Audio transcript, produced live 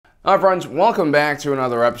Hi friends, welcome back to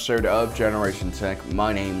another episode of Generation Tech.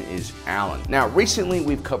 My name is Alan. Now recently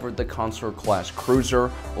we've covered the Consular-Class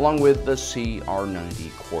cruiser along with the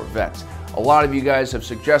CR-90 Corvette. A lot of you guys have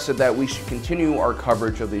suggested that we should continue our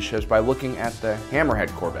coverage of these ships by looking at the Hammerhead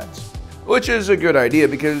Corvettes. Which is a good idea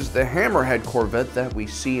because the Hammerhead Corvette that we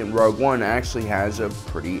see in Rogue One actually has a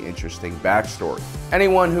pretty interesting backstory.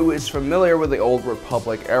 Anyone who is familiar with the Old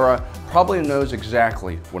Republic era probably knows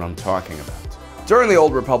exactly what I'm talking about. During the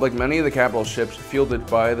Old Republic, many of the capital ships fielded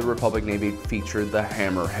by the Republic Navy featured the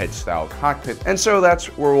Hammerhead-style cockpit, and so that's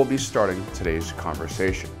where we'll be starting today's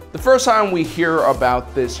conversation. The first time we hear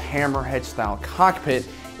about this Hammerhead-style cockpit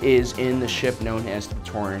is in the ship known as the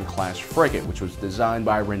Praetorian-Class frigate, which was designed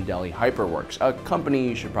by Rendelli Hyperworks, a company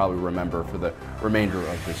you should probably remember for the remainder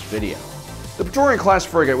of this video. The Praetorian-Class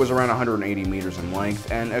frigate was around 180 meters in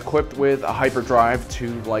length and equipped with a hyperdrive,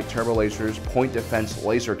 2 light turbo lasers, point defense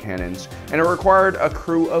laser cannons, and it required a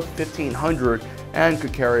crew of 1,500 and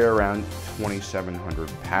could carry around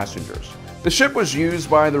 2,700 passengers. The ship was used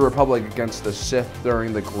by the Republic against the Sith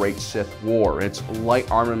during the Great Sith War. Its light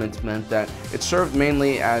armament meant that it served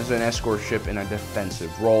mainly as an escort ship in a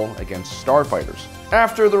defensive role against starfighters.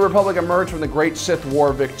 After the Republic emerged from the Great Sith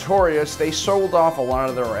War victorious, they sold off a lot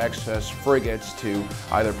of their excess frigates to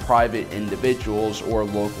either private individuals or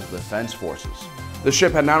local defense forces. The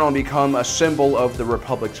ship had not only become a symbol of the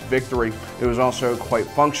Republic's victory, it was also quite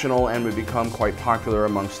functional and would become quite popular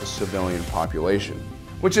amongst the civilian population.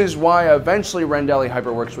 Which is why eventually Rendelli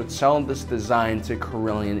Hyperworks would sell this design to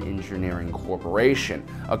Corellian Engineering Corporation,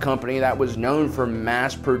 a company that was known for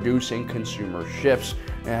mass-producing consumer ships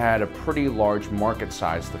and had a pretty large market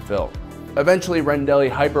size to fill. Eventually,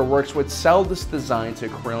 Rendelli Hyperworks would sell this design to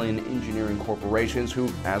Corellian Engineering Corporations, who,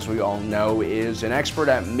 as we all know, is an expert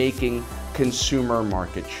at making consumer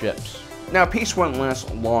market ships. Now, peace wouldn't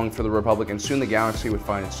last long for the Republic, and soon the galaxy would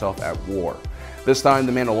find itself at war. This time,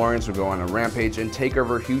 the Mandalorians would go on a rampage and take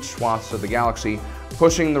over huge swaths of the galaxy,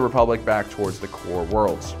 pushing the Republic back towards the core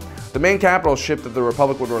worlds. The main capital ship that the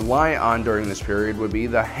Republic would rely on during this period would be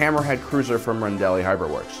the Hammerhead cruiser from Rendelli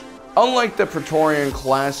Hyperworks. Unlike the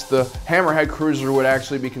Praetorian-Class, the Hammerhead cruiser would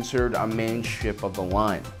actually be considered a main ship of the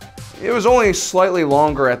line. It was only slightly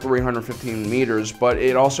longer at 315 meters, but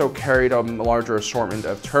it also carried a larger assortment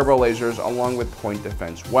of turbo lasers along with point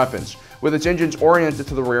defense weapons. With its engines oriented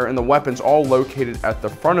to the rear and the weapons all located at the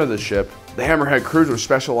front of the ship, the Hammerhead cruiser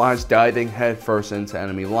specialized diving headfirst into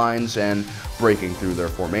enemy lines and breaking through their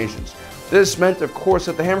formations. This meant, of course,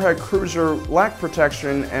 that the Hammerhead cruiser lacked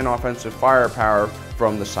protection and offensive firepower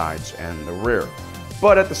from the sides and the rear.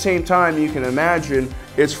 But at the same time, you can imagine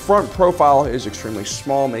its front profile is extremely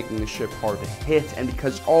small, making the ship hard to hit, and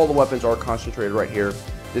because all the weapons are concentrated right here,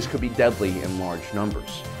 this could be deadly in large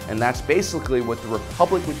numbers. And that's basically what the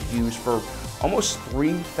Republic would use for almost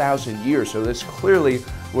 3,000 years, so this clearly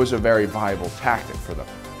was a very viable tactic for them.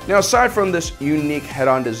 Now, aside from this unique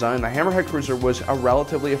head-on design, the Hammerhead cruiser was a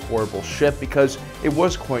relatively affordable ship because it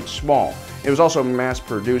was quite small. It was also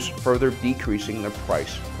mass-produced, further decreasing the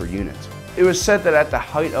price per unit. It was said that at the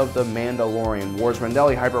height of the Mandalorian Wars,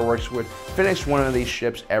 Rendelli Hyperworks would finish one of these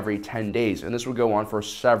ships every 10 days, and this would go on for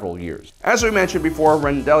several years. As we mentioned before,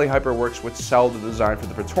 Rendelli Hyperworks would sell the design for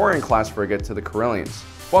the Praetorian-Class frigate to the Corellians.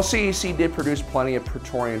 While CEC did produce plenty of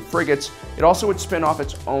Praetorian frigates, it also would spin off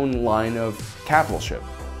its own line of capital ship.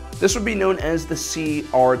 This would be known as the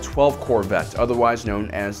CR-12 Corvette, otherwise known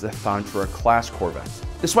as the Sphyrna-Class Corvette.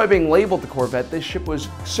 Despite being labeled the Corvette, this ship was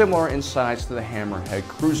similar in size to the Hammerhead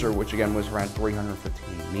cruiser, which again was around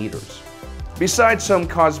 315 meters. Besides some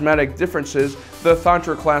cosmetic differences, the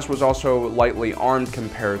Sphyrna-Class was also lightly armed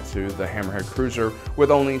compared to the Hammerhead cruiser,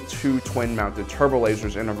 with only 2 twin-mounted turbo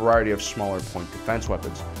lasers and a variety of smaller point defense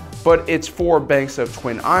weapons. But its 4 banks of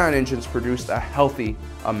twin-ion engines produced a healthy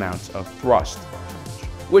amount of thrust,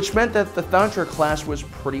 which meant that the Sphyrna-Class was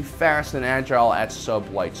pretty fast and agile at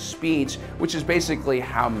sub-light speeds, which is basically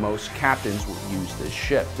how most captains would use this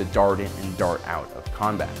ship to dart in and dart out of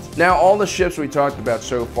combat. Now, all the ships we talked about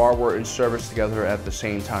so far were in service together at the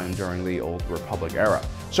same time during the Old Republic era.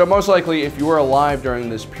 So most likely, if you were alive during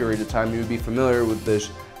this period of time, you would be familiar with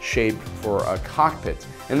this shape for a cockpit.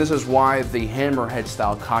 And this is why the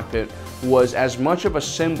Hammerhead-style cockpit was as much of a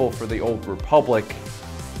symbol for the Old Republic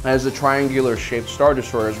as the triangular-shaped Star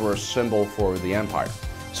Destroyers were a symbol for the Empire.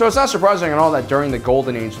 So it's not surprising at all that during the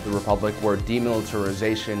golden age of the Republic, where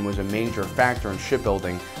demilitarization was a major factor in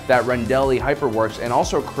shipbuilding, that Rendelli Hyperworks and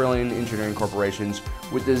also Corellian Engineering Corporations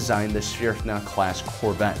would design the Sphyrna-Class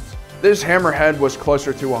Corvette. This Hammerhead was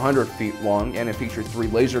closer to 100 feet long, and it featured 3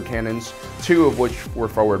 laser cannons, 2 of which were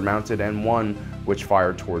forward mounted and 1 which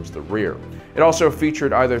fired towards the rear. It also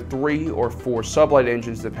featured either 3 or 4 sublight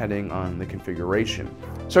engines depending on the configuration.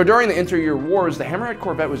 So during the inter-year wars, the Hammerhead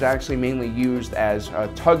Corvette was actually mainly used as a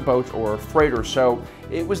tugboat or a freighter, so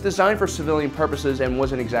it was designed for civilian purposes and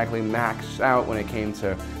wasn't exactly maxed out when it came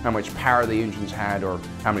to how much power the engines had or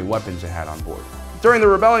how many weapons it had on board. During the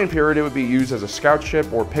Rebellion period, it would be used as a scout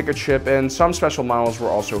ship or picket ship, and some special models were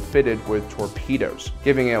also fitted with torpedoes,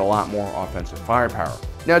 giving it a lot more offensive firepower.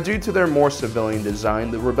 Now, due to their more civilian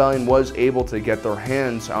design, the Rebellion was able to get their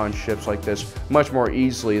hands on ships like this much more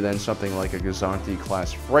easily than something like a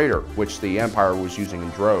Sphyrna-Class freighter, which the Empire was using in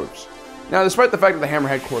droves. Now, despite the fact that the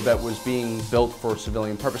Hammerhead Corvette was being built for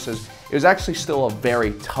civilian purposes, it was actually still a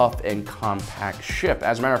very tough and compact ship.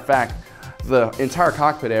 As a matter of fact, the entire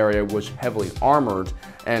cockpit area was heavily armored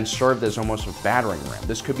and served as almost a battering ram.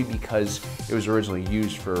 This could be because it was originally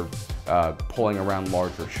used for pulling around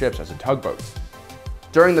larger ships as a tugboat.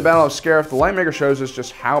 During the Battle of Scarif, the Lightmaker shows us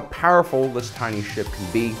just how powerful this tiny ship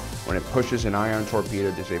can be when it pushes an ion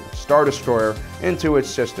torpedo-disabled Star Destroyer into its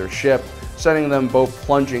sister ship, sending them both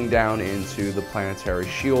plunging down into the planetary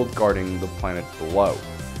shield guarding the planet below.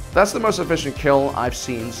 That's the most efficient kill I've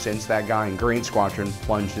seen since that guy in Green Squadron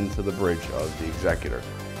plunged into the bridge of the Executor.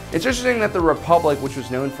 It's interesting that the Republic, which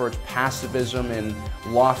was known for its pacifism and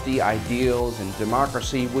lofty ideals and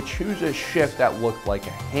democracy, would choose a ship that looked like a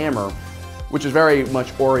hammer, which is very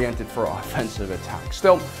much oriented for offensive attack.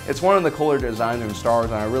 Still, it's one of the cooler designs in Star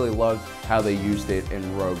Wars, and I really love how they used it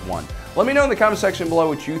in Rogue One. Let me know in the comment section below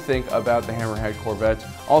what you think about the Hammerhead Corvette.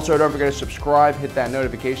 Also, don't forget to subscribe, hit that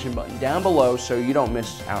notification button down below so you don't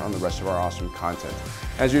miss out on the rest of our awesome content.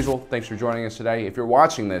 As usual, thanks for joining us today. If you're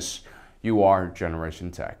watching this, you are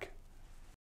Generation Tech.